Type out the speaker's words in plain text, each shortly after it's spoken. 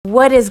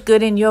What is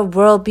good in your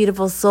world,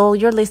 beautiful soul?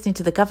 You're listening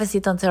to the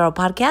Cafecito and Tarot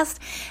podcast,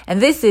 and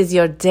this is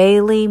your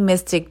daily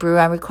mystic brew.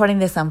 I'm recording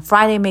this on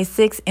Friday, May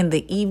 6th in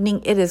the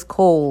evening. It is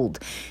cold.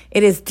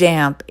 It is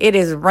damp. It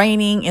is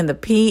raining in the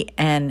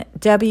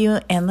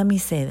PNW. And let me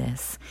say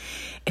this.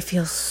 It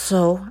feels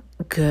so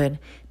good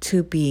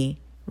to be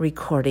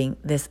recording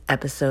this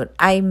episode.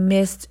 I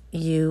missed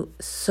you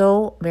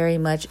so very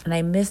much, and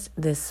I missed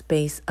this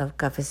space of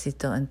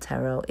Cafecito and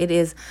Tarot. It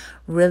is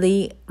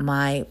really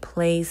my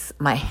place,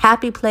 my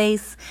happy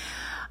place,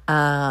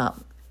 a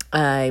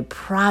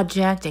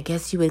project, I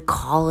guess you would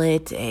call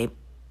it, a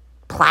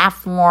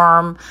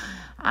platform,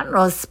 I don't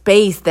know, a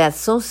space that's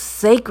so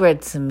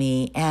sacred to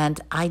me. And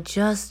I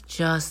just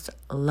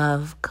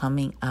love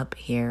coming up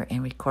here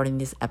and recording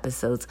these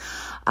episodes.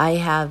 I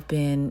have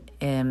been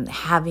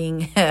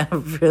having a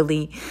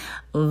really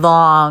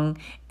long,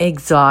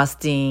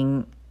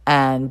 exhausting,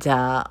 and,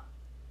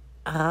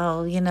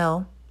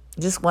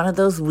 just one of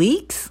those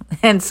weeks.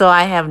 And so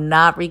I have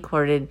not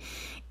recorded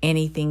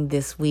anything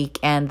this week.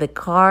 And the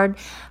card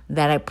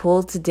that I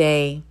pulled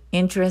today,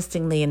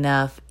 interestingly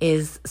enough,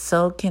 is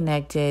so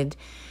connected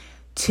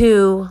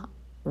to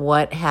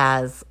what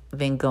has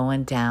been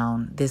going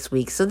down this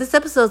week. So this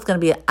episode is going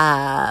to be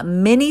a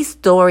mini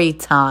story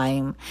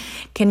time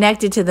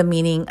connected to the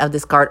meaning of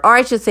this card, or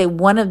I should say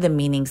one of the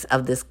meanings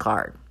of this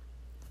card.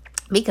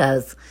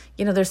 Because,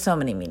 there's so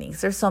many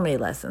meanings, there's so many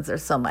lessons,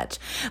 there's so much.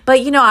 But,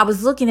 I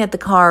was looking at the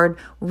card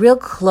real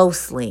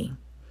closely.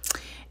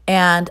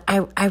 And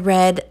I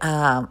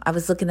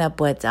was looking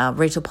up what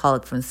Rachel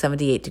Pollack from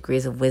 78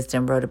 Degrees of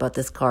Wisdom wrote about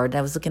this card. And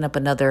I was looking up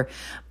another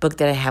book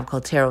that I have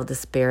called Tarot of the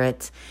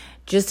Spirit,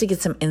 just to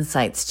get some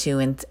insights too,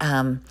 and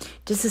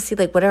just to see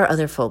what are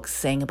other folks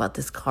saying about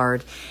this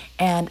card.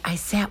 And I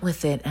sat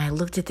with it and I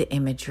looked at the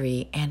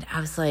imagery and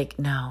I was like,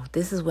 no,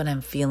 this is what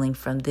I'm feeling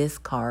from this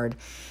card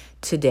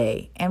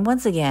today. And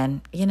once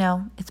again,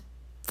 it's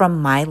from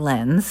my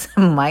lens,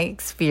 my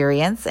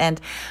experience,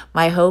 and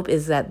my hope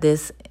is that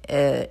this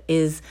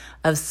is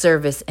of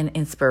service and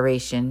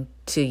inspiration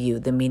to you,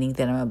 the meaning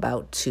that I'm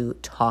about to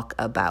talk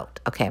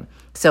about. Okay,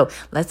 so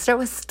let's start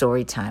with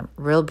story time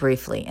real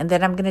briefly, and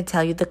then I'm going to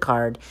tell you the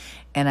card,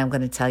 and I'm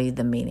going to tell you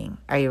the meaning.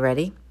 Are you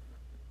ready?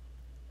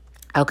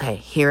 Okay,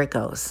 here it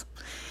goes.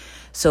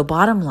 So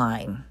bottom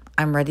line,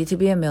 I'm ready to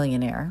be a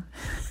millionaire.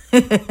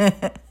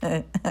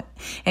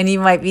 And you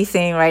might be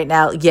saying right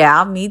now,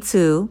 yeah, me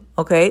too.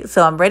 Okay,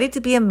 so I'm ready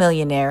to be a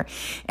millionaire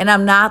and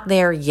I'm not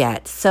there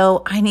yet.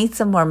 So I need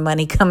some more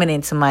money coming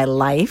into my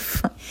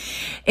life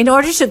in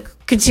order to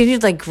continue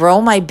to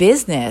grow my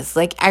business.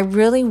 I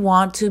really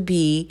want to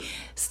be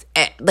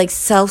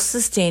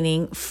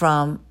self-sustaining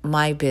from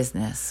my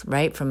business,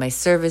 right? From my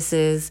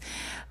services,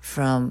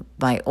 from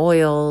my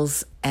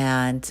oils,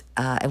 and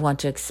I want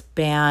to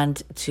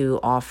expand to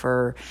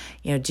offer,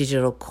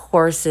 digital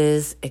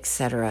courses,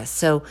 etc.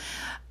 So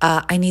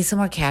I need some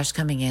more cash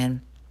coming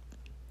in,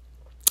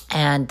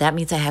 and that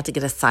means I have to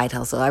get a side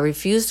hustle. I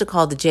refuse to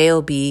call the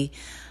job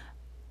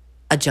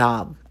a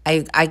job.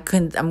 I'm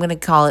going to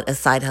call it a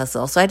side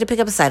hustle. So I had to pick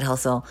up a side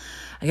hustle.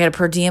 I got a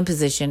per diem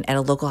position at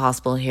a local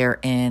hospital here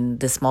in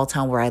the small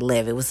town where I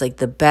live. It was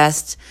the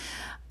best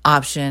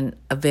option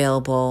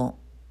available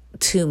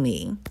to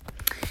me.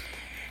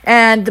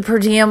 And the per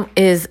diem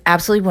is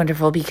absolutely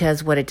wonderful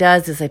because what it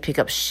does is I pick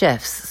up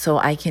shifts so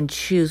I can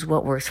choose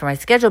what works for my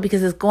schedule,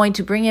 because it's going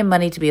to bring in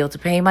money to be able to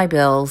pay my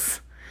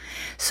bills.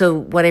 So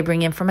what I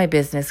bring in for my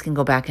business can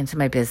go back into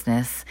my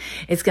business.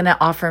 It's going to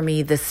offer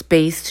me the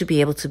space to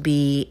be able to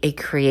be a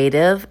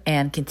creative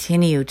and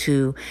continue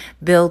to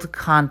build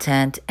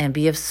content and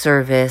be of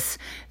service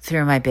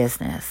through my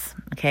business,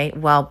 okay,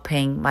 while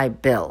paying my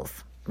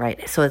bills,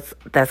 right? So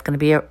that's going to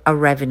be a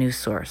revenue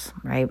source,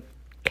 right?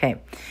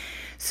 Okay.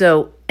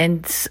 So,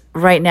 and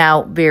right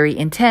now, very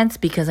intense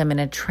because I'm in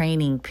a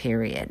training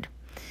period.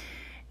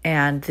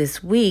 And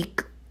this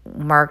week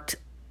marked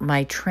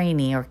my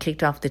training, or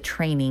kicked off the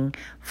training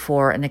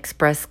for an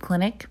express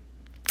clinic.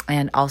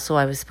 And also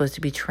I was supposed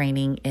to be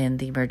training in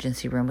the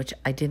emergency room, which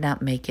I did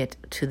not make it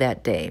to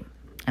that day.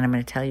 And I'm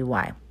going to tell you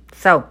why.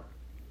 So,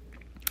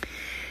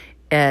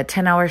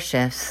 10-hour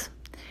shifts.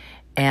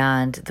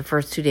 And the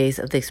first 2 days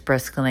of the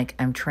express clinic,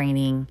 I'm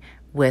training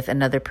with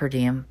another per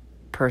diem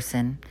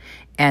person,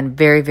 and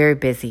very, very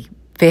busy.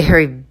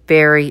 Very,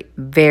 very,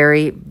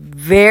 very,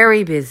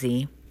 very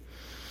busy.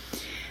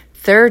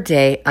 Third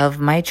day of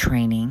my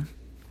training,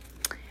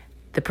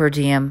 the per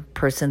diem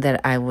person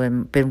that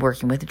I've been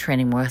working with and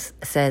training with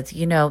says,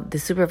 the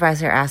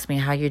supervisor asked me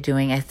how you're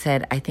doing. I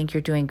said, I think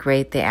you're doing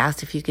great. They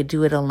asked if you could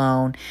do it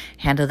alone,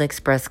 handle the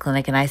express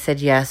clinic. And I said,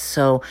 yes.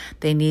 So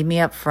they need me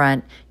up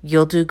front.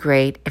 You'll do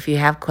great. If you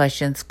have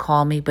questions,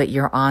 call me, but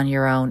you're on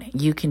your own.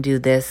 You can do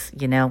this,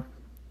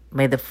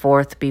 May the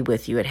 4th be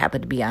with you. It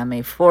happened to be on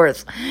May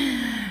 4th.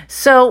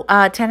 So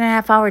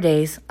 10.5-hour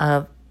days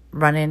of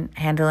handling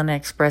an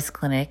express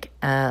clinic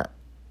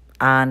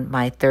on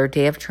my third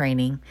day of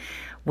training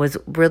was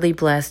really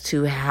blessed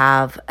to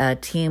have a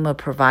team of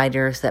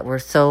providers that were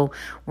so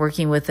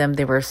working with them.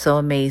 They were so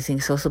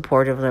amazing, so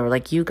supportive. They were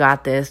like, you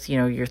got this,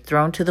 you're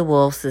thrown to the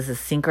wolves. This is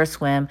sink or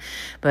swim,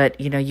 but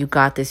you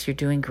got this. You're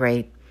doing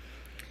great.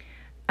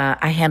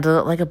 I handled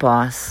it like a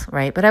boss,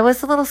 right? But I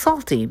was a little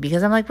salty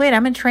because I'm like, wait,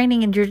 I'm in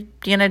training and you're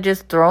gonna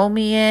just throw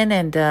me in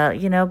and,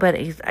 but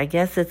I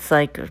guess it's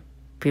like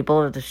people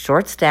are the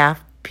short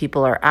staff,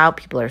 people are out,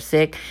 people are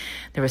sick.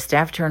 There was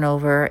staff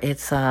turnover.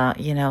 It's,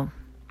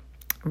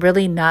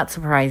 really not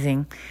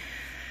surprising.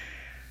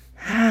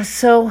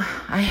 So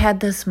I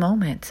had these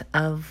moments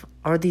of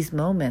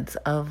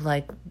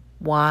like,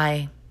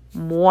 why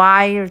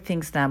are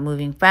things not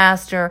moving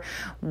faster?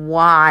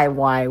 Why?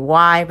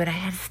 But I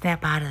had to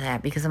snap out of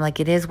that because I'm like,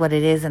 it is what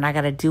it is. And I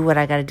got to do what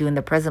I got to do in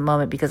the present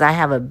moment because I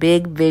have a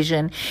big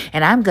vision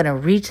and I'm going to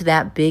reach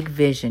that big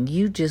vision.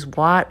 You just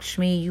watch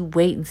me. You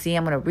wait and see.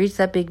 I'm going to reach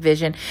that big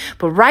vision.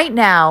 But right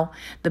now,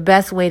 the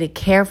best way to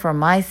care for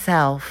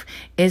myself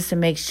is to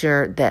make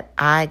sure that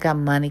I got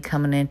money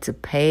coming in to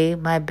pay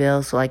my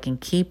bills so I can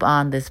keep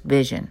on this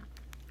vision.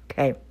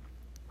 Okay.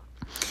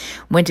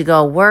 Went to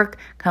go work,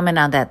 coming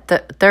on that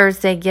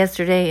Thursday,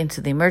 yesterday,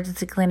 into the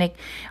emergency clinic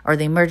or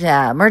the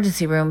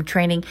emergency room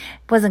training.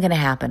 Wasn't going to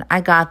happen.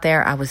 I got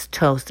there. I was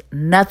toast.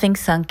 Nothing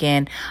sunk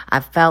in. I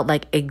felt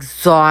like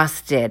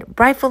exhausted.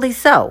 Rightfully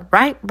so,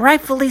 right?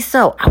 Rightfully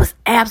so. I was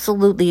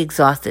absolutely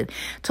exhausted.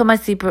 Told my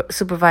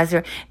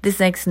supervisor, this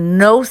makes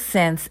no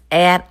sense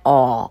at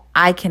all.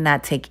 I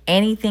cannot take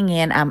anything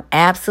in. I'm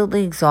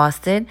absolutely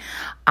exhausted.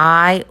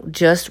 I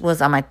just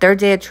was on my third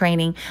day of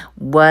training,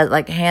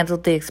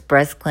 handled the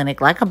express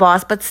clinic like a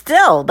boss, but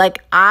still,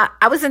 I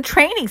was in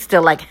training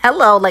still,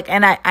 hello,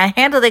 and I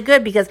handled it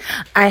good because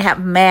I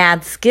have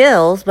mad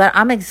skills, but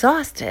I'm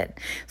exhausted.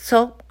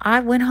 So I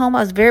went home. I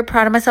was very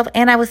proud of myself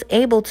and I was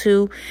able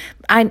to,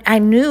 I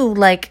knew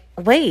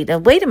wait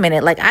a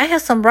minute, I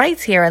have some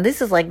rights here and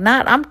this is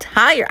I'm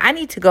tired. I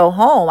need to go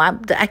home.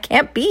 I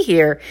can't be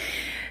here.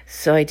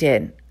 So I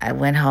did. I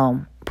went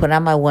home, put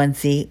on my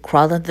onesie,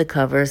 crawled under the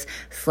covers,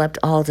 slept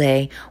all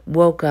day,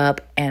 woke up,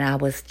 and I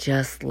was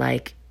just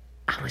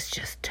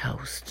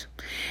toast.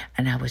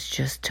 And I was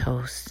just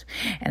toast.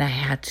 And I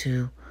had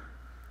to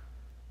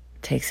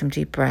take some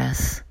deep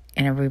breaths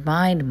and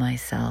remind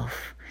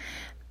myself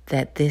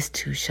that this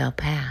too shall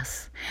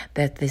pass,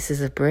 that this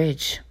is a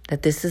bridge,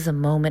 that this is a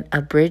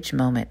bridge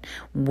moment.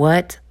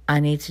 What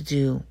I need to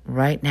do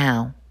right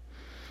now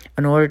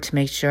in order to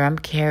make sure I'm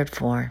cared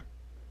for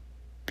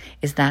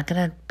is not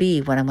going to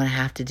be what I'm going to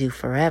have to do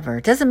forever.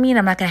 It doesn't mean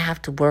I'm not going to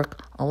have to work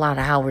a lot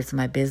of hours in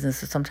my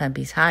business or sometimes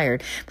be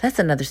tired. But that's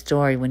another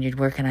story when you're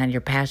working on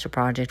your passion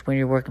project, when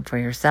you're working for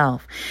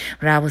yourself.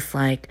 But I was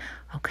like,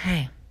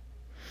 okay,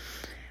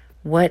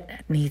 what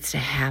needs to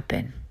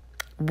happen?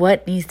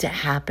 What needs to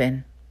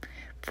happen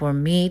for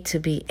me to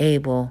be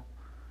able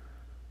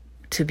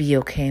to be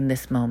okay in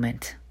this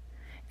moment?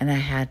 And I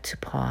had to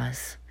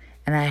pause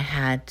and I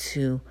had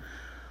to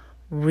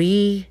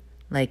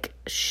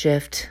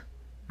shift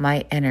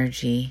my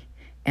energy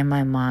and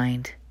my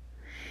mind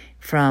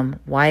from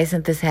why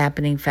isn't this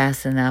happening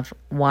fast enough?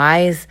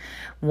 Why is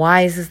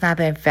this not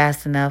been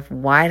fast enough?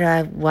 Why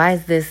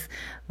is this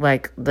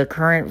the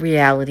current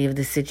reality of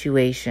the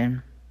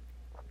situation?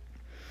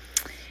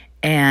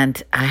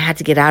 And I had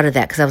to get out of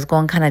that because I was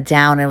going kind of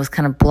down and it was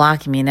kind of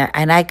blocking me.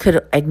 And I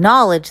could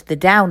acknowledge the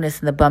downness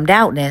and the bummed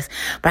outness,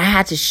 but I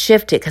had to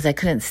shift it because I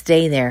couldn't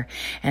stay there.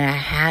 And I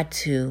had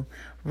to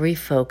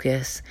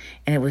refocus.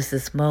 And it was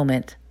this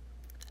moment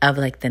of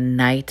the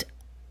Knight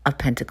of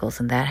Pentacles.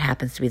 And that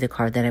happens to be the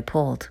card that I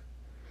pulled.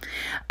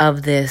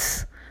 Of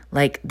this,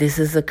 this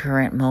is the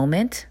current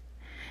moment.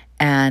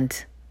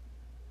 And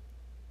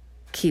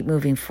keep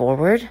moving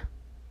forward.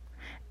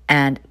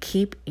 And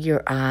keep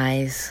your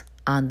eyes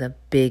on the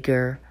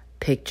bigger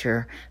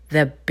picture,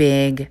 the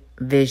big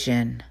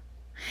vision.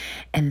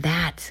 And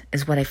that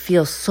is what I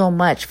feel so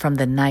much from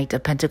the Knight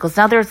of Pentacles.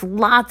 Now, there's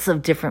lots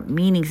of different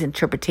meanings,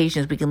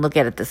 interpretations. We can look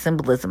at the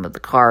symbolism of the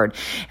card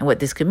and what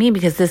this could mean,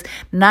 because this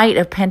Knight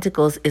of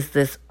Pentacles is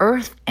this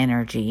earth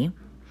energy,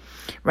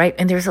 right?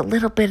 And there's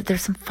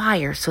some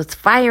fire. So it's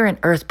fire and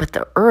earth, but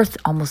the earth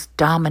almost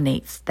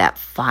dominates that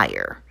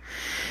fire.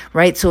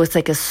 Right? So it's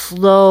a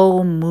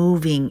slow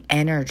moving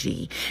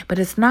energy, but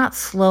it's not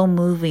slow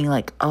moving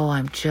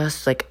I'm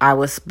just I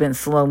was been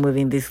slow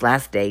moving these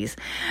last days,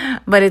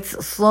 but it's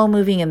slow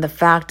moving in the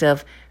fact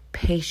of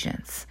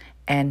patience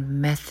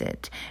and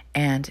method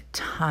and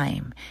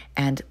time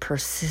and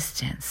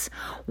persistence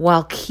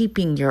while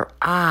keeping your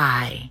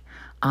eye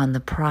on the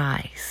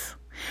prize.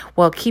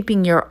 While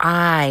keeping your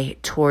eye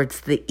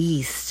towards the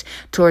east,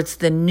 towards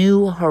the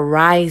new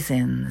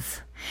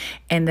horizons,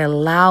 and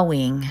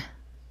allowing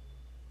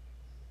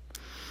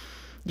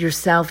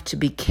yourself to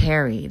be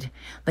carried.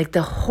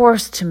 The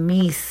horse to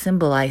me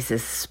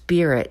symbolizes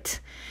spirit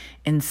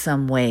in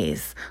some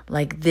ways.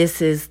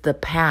 This is the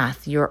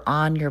path. You're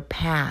on your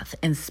path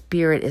and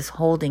spirit is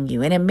holding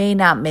you. And it may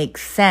not make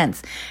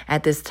sense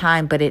at this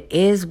time, but it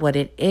is what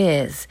it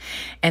is.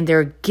 And there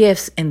are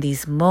gifts in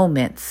these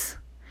moments.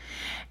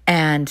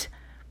 And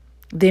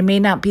They may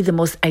not be the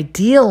most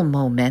ideal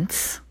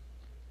moments.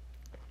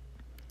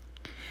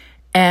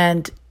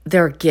 And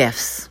they're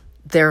gifts.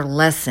 They're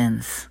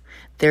lessons.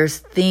 There's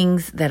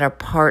things that are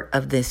part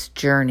of this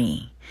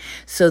journey.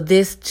 So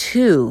this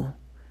too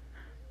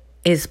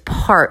is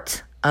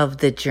part of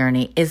the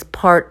journey, is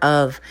part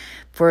of,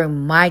 for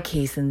my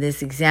case in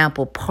this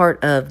example,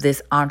 part of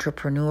this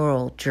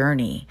entrepreneurial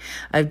journey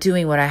of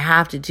doing what I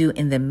have to do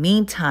in the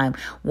meantime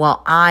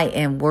while I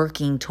am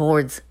working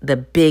towards the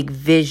big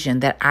vision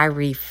that I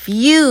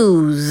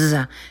refuse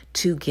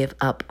to give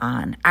up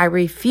on. I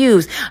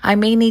refuse. I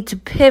may need to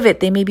pivot.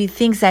 There may be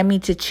things I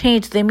need to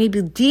change. There may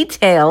be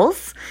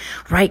details,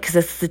 right?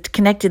 Because it's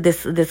connected,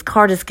 this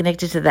card is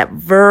connected to that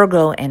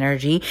Virgo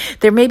energy.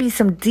 There may be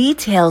some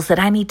details that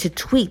I need to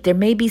tweak. There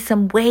may be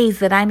some ways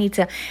that I need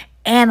to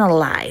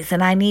analyze,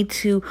 and I need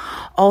to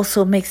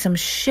also make some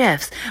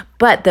shifts.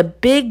 But the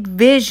big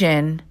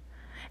vision,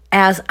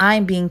 as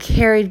I'm being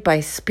carried by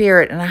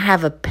spirit, and I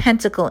have a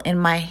pentacle in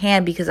my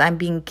hand because I'm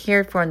being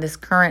cared for in this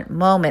current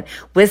moment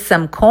with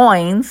some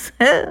coins,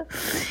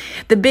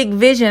 the big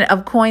vision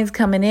of coins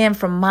coming in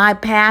from my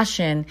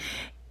passion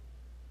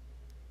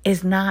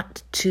is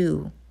not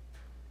to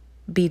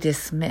be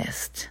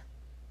dismissed.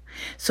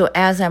 So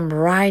as I'm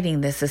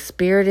writing this, the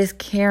Spirit is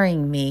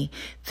carrying me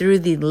through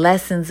the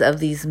lessons of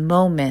these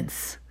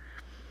moments.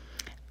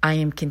 I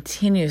am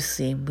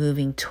continuously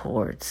moving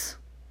towards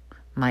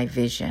my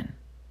vision.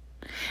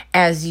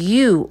 As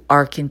you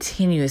are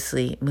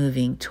continuously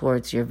moving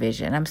towards your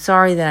vision. I'm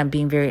sorry that I'm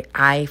being very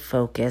I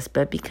focused,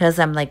 but because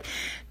I'm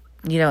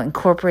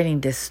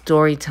incorporating this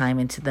story time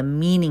into the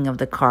meaning of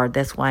the card,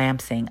 that's why I'm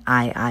saying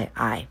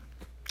I.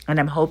 And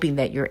I'm hoping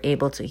that you're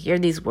able to hear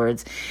these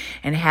words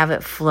and have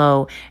it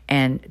flow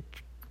and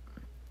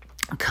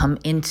come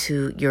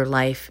into your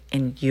life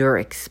and your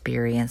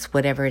experience,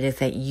 whatever it is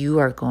that you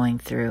are going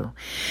through.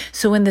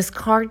 So when this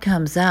card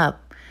comes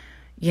up,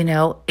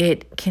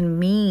 it can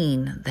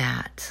mean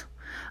that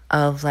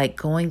of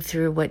going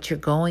through what you're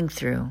going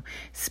through,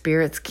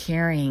 Spirit's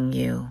carrying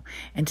you,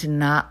 and to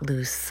not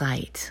lose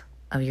sight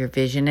of your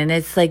vision. And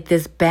it's like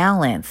this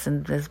balance,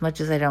 and as much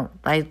as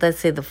let's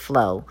say the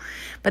flow,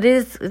 but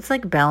it's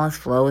like balance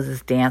flow is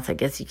this dance, I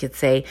guess you could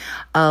say,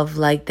 of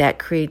that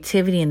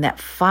creativity and that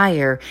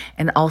fire,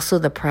 and also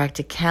the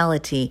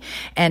practicality,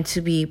 and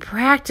to be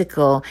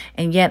practical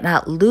and yet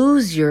not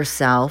lose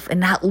yourself and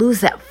not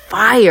lose that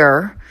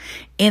fire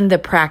in the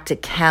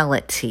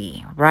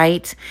practicality,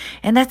 right?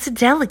 And that's a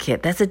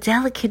delicate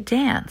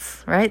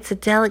dance, right? It's a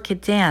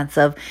delicate dance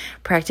of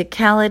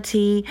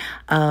practicality,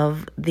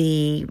 of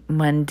the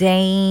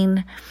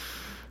mundane,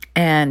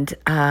 and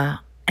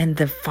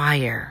the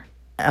fire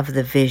of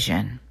the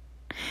vision.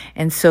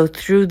 And so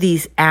through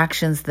these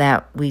actions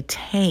that we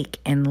take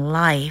in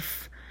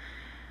life,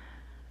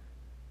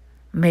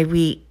 may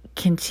we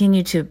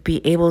continue to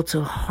be able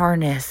to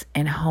harness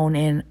and hone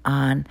in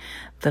on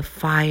the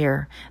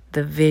fire,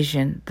 the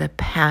vision, the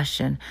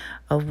passion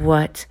of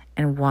what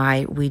and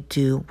why we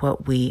do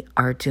what we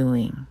are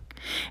doing.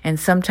 And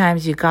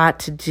sometimes you got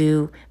to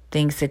do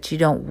things that you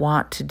don't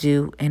want to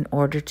do in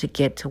order to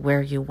get to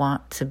where you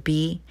want to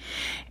be.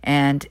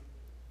 And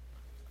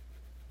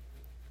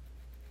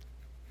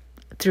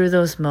through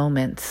those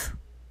moments,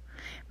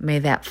 may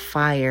that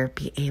fire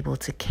be able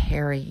to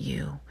carry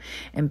you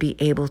and be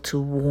able to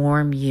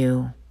warm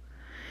you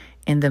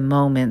in the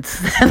moments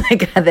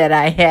that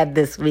I had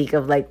this week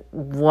of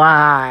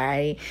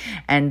why,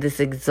 and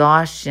this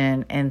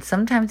exhaustion. And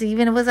sometimes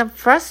even I was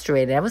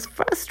frustrated. I was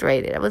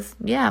frustrated.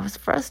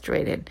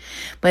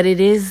 But it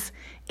is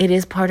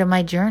part of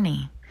my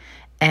journey.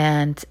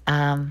 And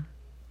I'm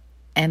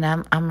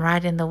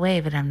riding the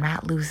wave, and I'm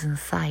not losing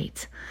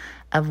sight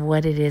of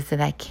what it is that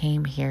I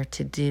came here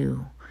to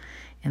do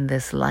in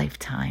this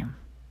lifetime.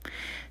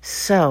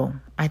 So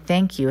I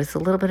thank you. It's a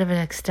little bit of an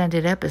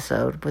extended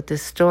episode with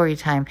this story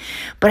time,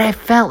 but I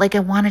felt like I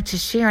wanted to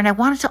share, and I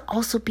wanted to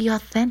also be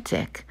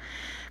authentic,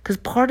 because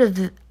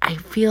I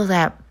feel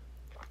that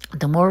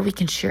the more we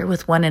can share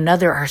with one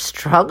another our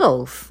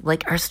struggles,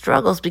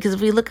 because if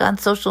we look on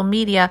social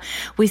media,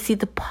 we see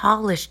the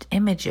polished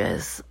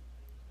images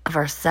of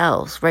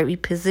ourselves, right? We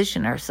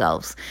position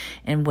ourselves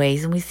in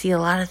ways, and we see a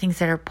lot of things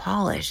that are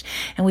polished,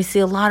 and we see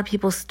a lot of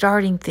people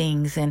starting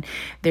things and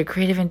their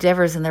creative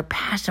endeavors and their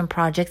passion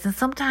projects. And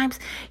sometimes,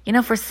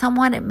 for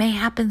someone, it may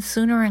happen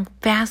sooner and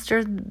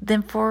faster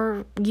than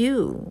for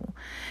you.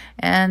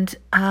 And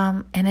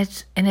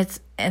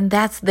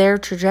that's their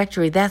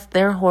trajectory. That's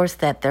their horse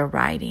that they're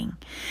riding.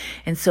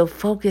 And so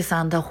focus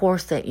on the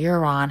horse that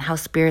you're on, how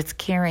Spirit's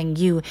carrying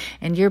you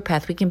and your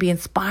path. We can be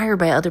inspired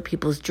by other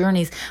people's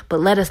journeys, but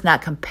let us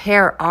not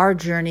compare our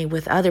journey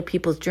with other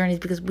people's journeys,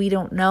 because we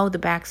don't know the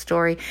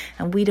backstory,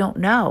 and we don't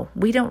know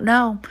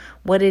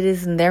what it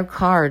is in their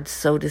cards,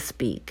 so to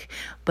speak.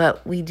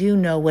 But we do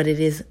know what it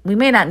is. We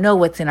may not know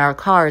what's in our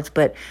cards,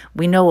 but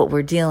we know what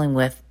we're dealing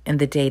with in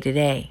the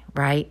day-to-day,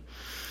 right?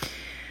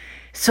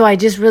 So I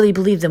just really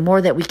believe the more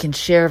that we can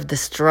share of the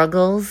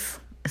struggles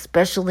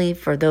especially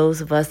for those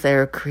of us that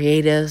are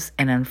creatives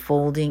and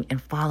unfolding and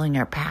following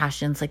our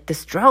passions, like the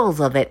struggles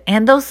of it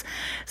and those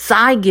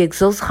side gigs,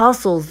 those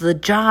hustles, the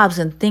jobs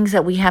and things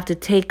that we have to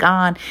take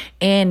on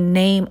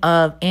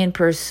in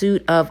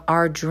pursuit of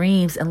our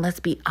dreams. And let's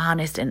be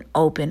honest and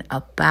open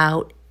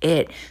about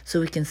it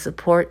so we can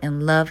support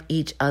and love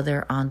each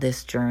other on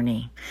this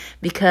journey.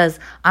 Because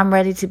I'm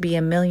ready to be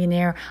a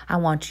millionaire. I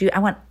want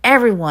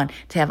everyone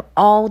to have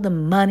all the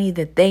money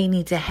that they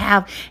need to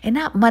have, and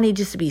not money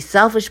just to be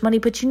selfish money,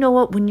 but you know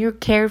what? When you're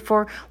cared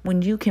for,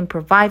 when you can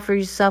provide for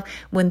yourself,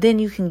 when then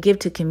you can give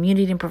to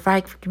community and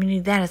provide for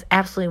community, that is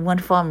absolutely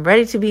wonderful. I'm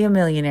ready to be a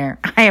millionaire.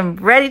 I am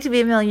ready to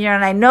be a millionaire,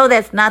 and I know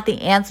that's not the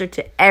answer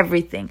to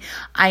everything.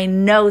 I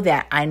know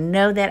that.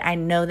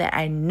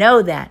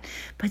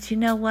 But you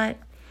know what?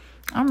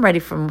 I'm ready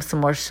for some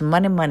more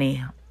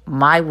money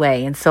my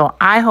way. And so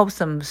I hope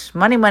some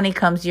money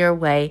comes your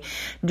way.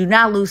 Do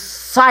not lose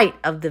sight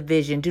of the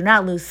vision. Do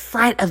not lose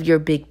sight of your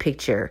big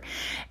picture.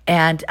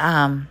 And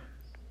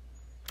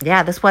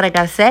that's what I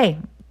got to say.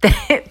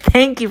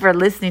 Thank you for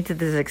listening to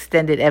this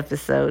extended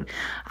episode.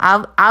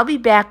 I'll be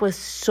back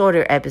with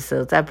shorter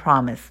episodes. I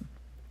promise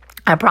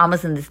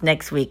in this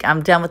next week.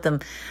 I'm done with them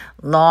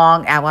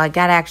long. Well, I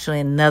got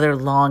actually another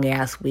long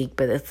ass week,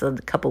 but it's a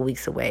couple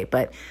weeks away.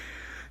 But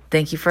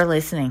thank you for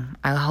listening.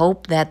 I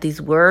hope that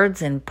these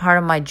words and part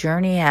of my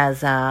journey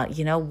has,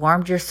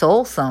 warmed your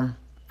soul some.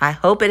 I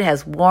hope it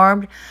has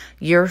warmed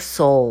your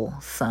soul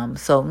some.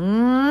 So,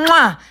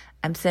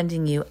 I'm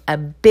sending you a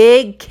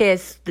big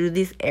kiss through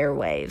these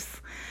airwaves.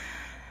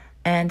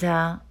 And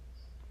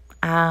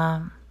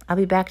I'll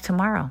be back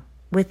tomorrow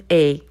with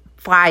a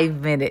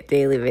 5-minute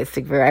daily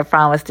Mystic Brew. I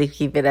promise to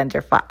keep it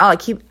under 5. Oh, I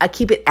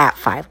keep it at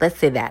 5. Let's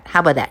say that. How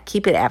about that?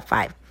 Keep it at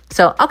 5.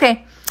 So,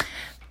 okay.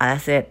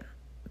 That's it.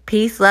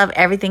 Peace, love,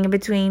 everything in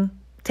between.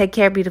 Take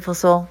care, beautiful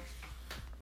soul.